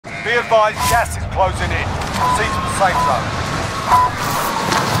Be advised, gas is closing in. Proceed to the safe zone.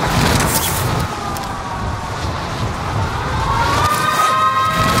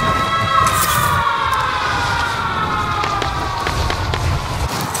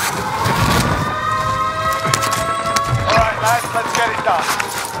 Alright lads, let's get it done.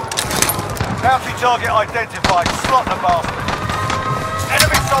 Bounty target identified. Slot the bastard.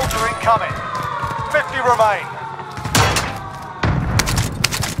 Enemy soldier incoming. 50 remain.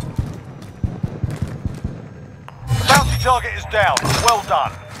 The bounty target is down. Well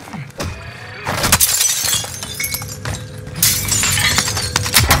done.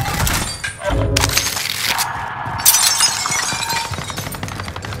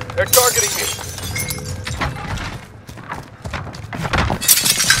 They're targeting me.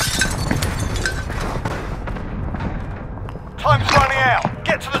 Time's running out.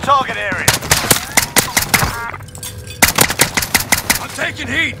 Get to the target area. I'm taking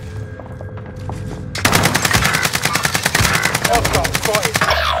heat.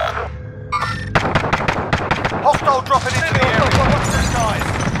 Hostile dropping into the area. Watch the skies.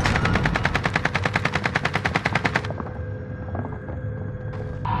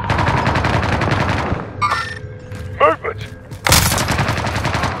 Movement.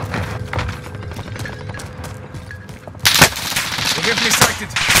 Forgive me, sighted.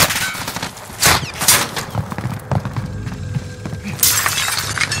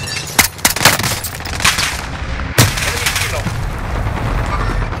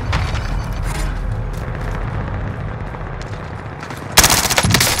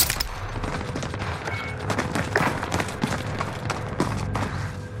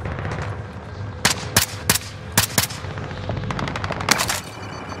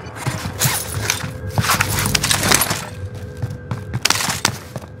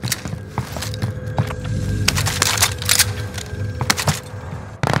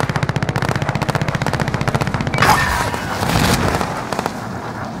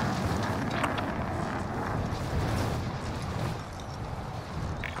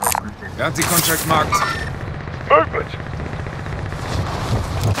 Bounty contract marked. Movement.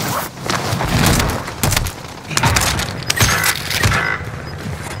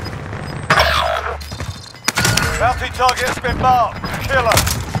 Bounty target has been marked. Kill him.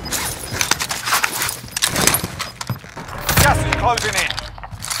 Gas is closing in.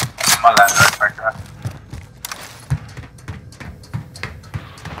 My last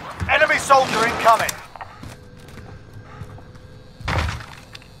Enemy soldier incoming.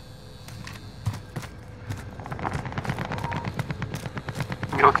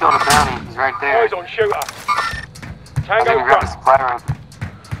 Go kill the bounty. He's right there. Eyes on shooter. I'm Tango gonna grab the front. supply room.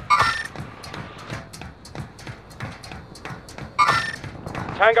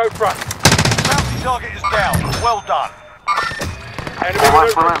 Tango front. Bounty target is down. Well done. Enemy Hey, one's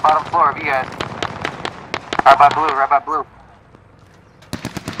movement. swimming bottom floor of you guys. Right by blue, right by blue.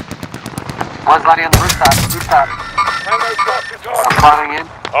 One's lighting on the rooftop, rooftop. Tango front. I'm spawning in.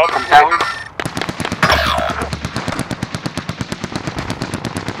 Contact.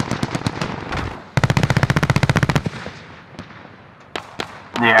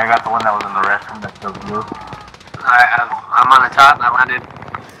 Yeah, I got the one that was in the restroom that killed blue. I'm on the top, I landed.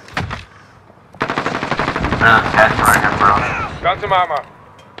 That's right here, bro. Gun to mama.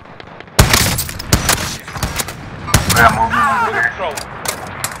 We got movement over there. Control.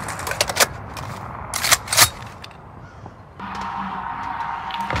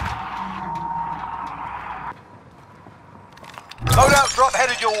 Loadout drop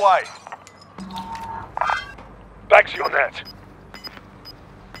headed your way. Bags you on that.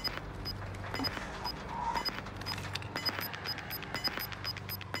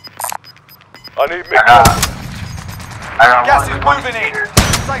 I need mid. I got Gas one, is one moving in. meter.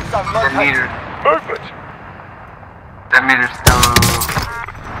 Safe zone 10 located. meters. Movement. 10 meters still.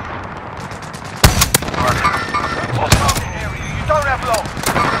 Hostile area. You don't have long.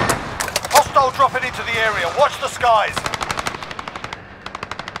 Hostile dropping into the area. Watch the skies.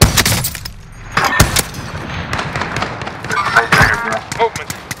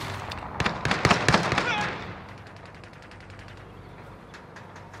 Movement.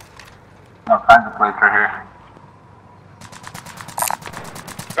 All kinds of plates right here.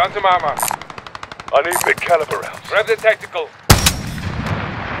 Gun to mama. I need big caliber rounds. Grab the tactical.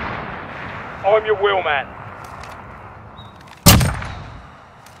 I'm your wheelman.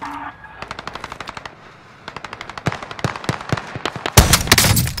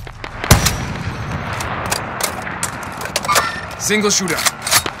 Single shooter.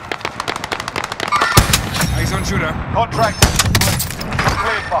 Eyes on shooter. Contract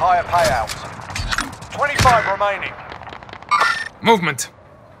cleared for higher payouts. 25 remaining. Movement.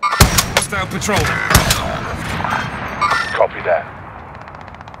 Hostile patrol. Copy that.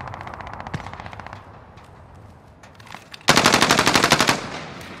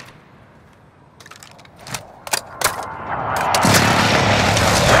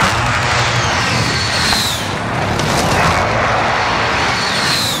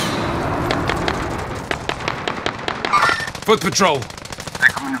 Foot patrol. They're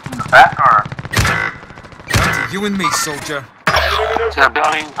coming in from the back or? Down to you and me, soldier. To the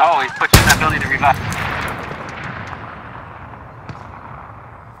building. Oh, he's pushing that building to revive.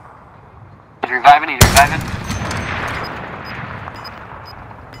 He's reviving, he's reviving.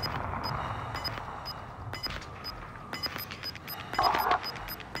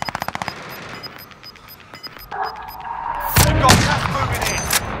 We've got gas moving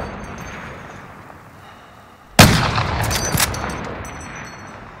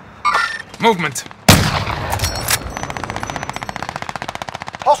in. Movement.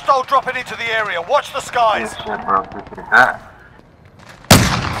 Hostile dropping into the area. Watch the skies. Shit, bro. Appreciate that.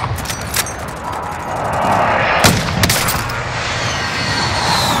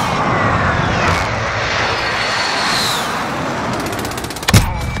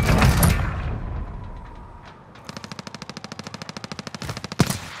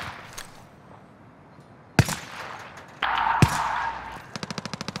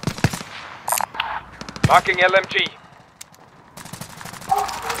 Marking LMG.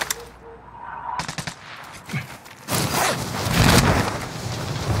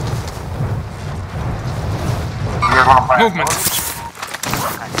 Movement.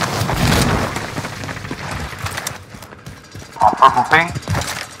 On purple thing.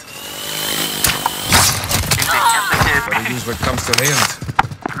 Gotta use what comes to hand.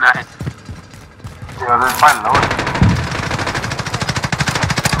 Nice. Yeah, there's my load.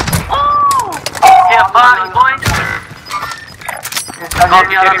 Yeah, body, boy. Go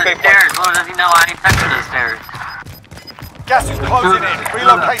me out on the stairs. Little does he know I ain't touching the stairs. Gas is closing in.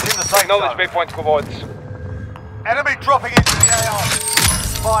 Relocating the safe zone. waypoint coordinates. Enemy dropping into the AR.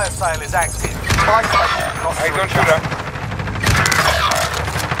 Fire sale is active. Buy station across the Don't river. shoot her.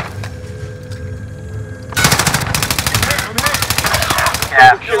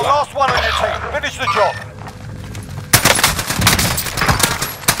 Yeah. You're the last one on your team. Finish the job.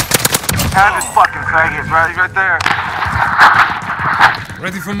 Found this fucking crackhead right there.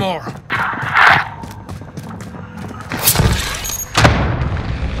 Ready for more.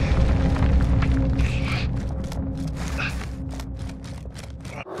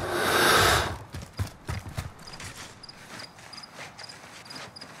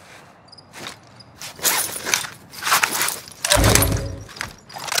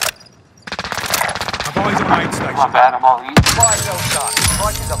 My bad, I'm all eating. Fire sale done.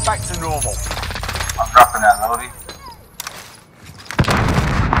 Prices are back to normal. I'm dropping that loadie.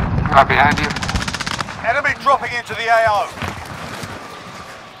 Right behind you. Enemy dropping into the AO.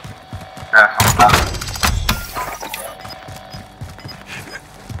 Yeah, I'm done.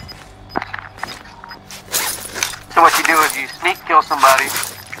 So what you do is you sneak kill somebody,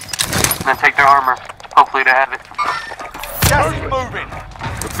 and then take their armor. Hopefully they have it. Gas is moving.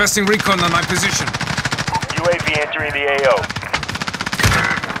 Requesting recon on my position. UAV entering the AO.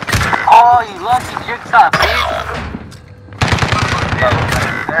 Oh, you lucky jigsaw, bitch.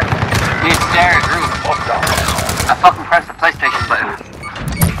 These stairs, roof. I fucking pressed the PlayStation button.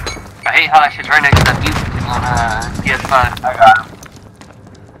 I hate how that shit's right next to the mute on PS5. I got him.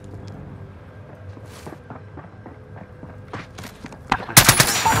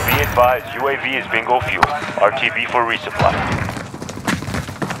 Be advised, UAV is bingo fuel. RTB for resupply.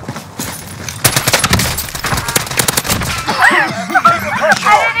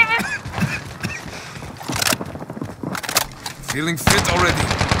 Feeling fit already.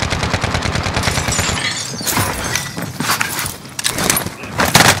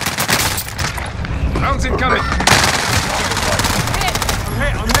 Rounds incoming. I'm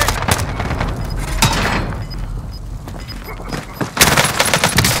hit.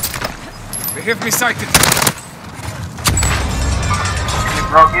 They have me sighted.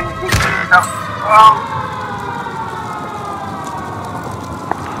 Bro, get me up.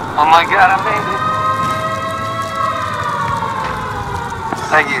 Oh my god, I made it.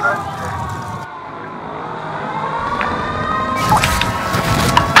 Thank you.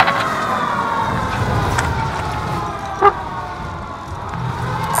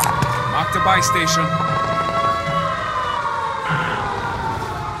 Mark the buy station.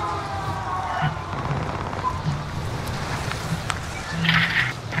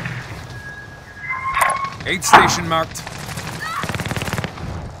 Aid station marked.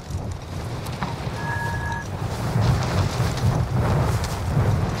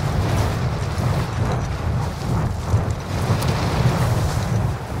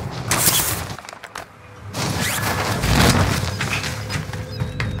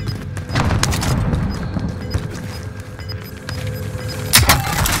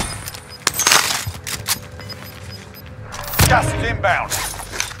 Gas is inbound.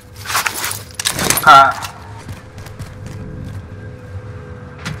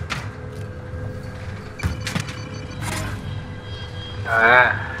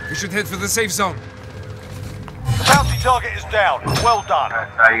 We should head for the safe zone. The bounty target is down. Well done.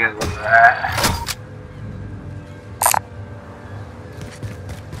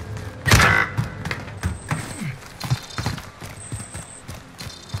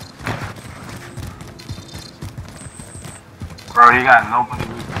 Bro, you got nobody.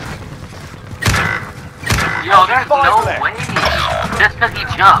 Yo, there's no way. Just because he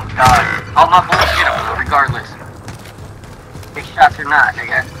jumped, dog. All my bullets hit him, regardless. Big shots or not,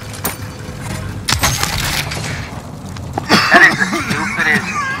 nigga. That is the stupidest,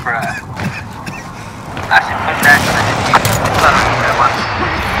 bruh. I should put that in the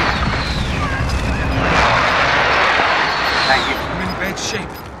Thank you. I'm in bad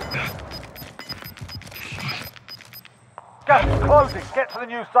shape. Gas is closing. Get to the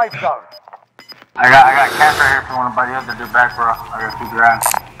new safe zone. I got cash right here for one of my other dude back, bro. I got $2 grand.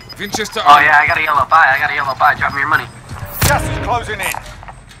 Winchester. Oh yeah, I got a yellow buy. Drop me your money. Gas is closing in.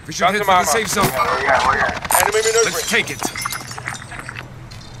 We should head for the safe zone. Where you at? Enemy maneuvering. Let's take it.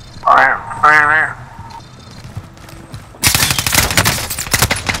 Oh, right here.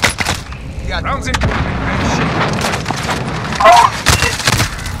 Yeah, rounds in. Bad shape. Oh,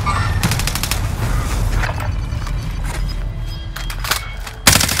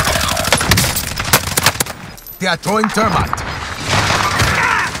 They are throwing thermite.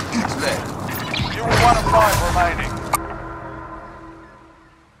 Each leg. You were 1 of 5 remaining.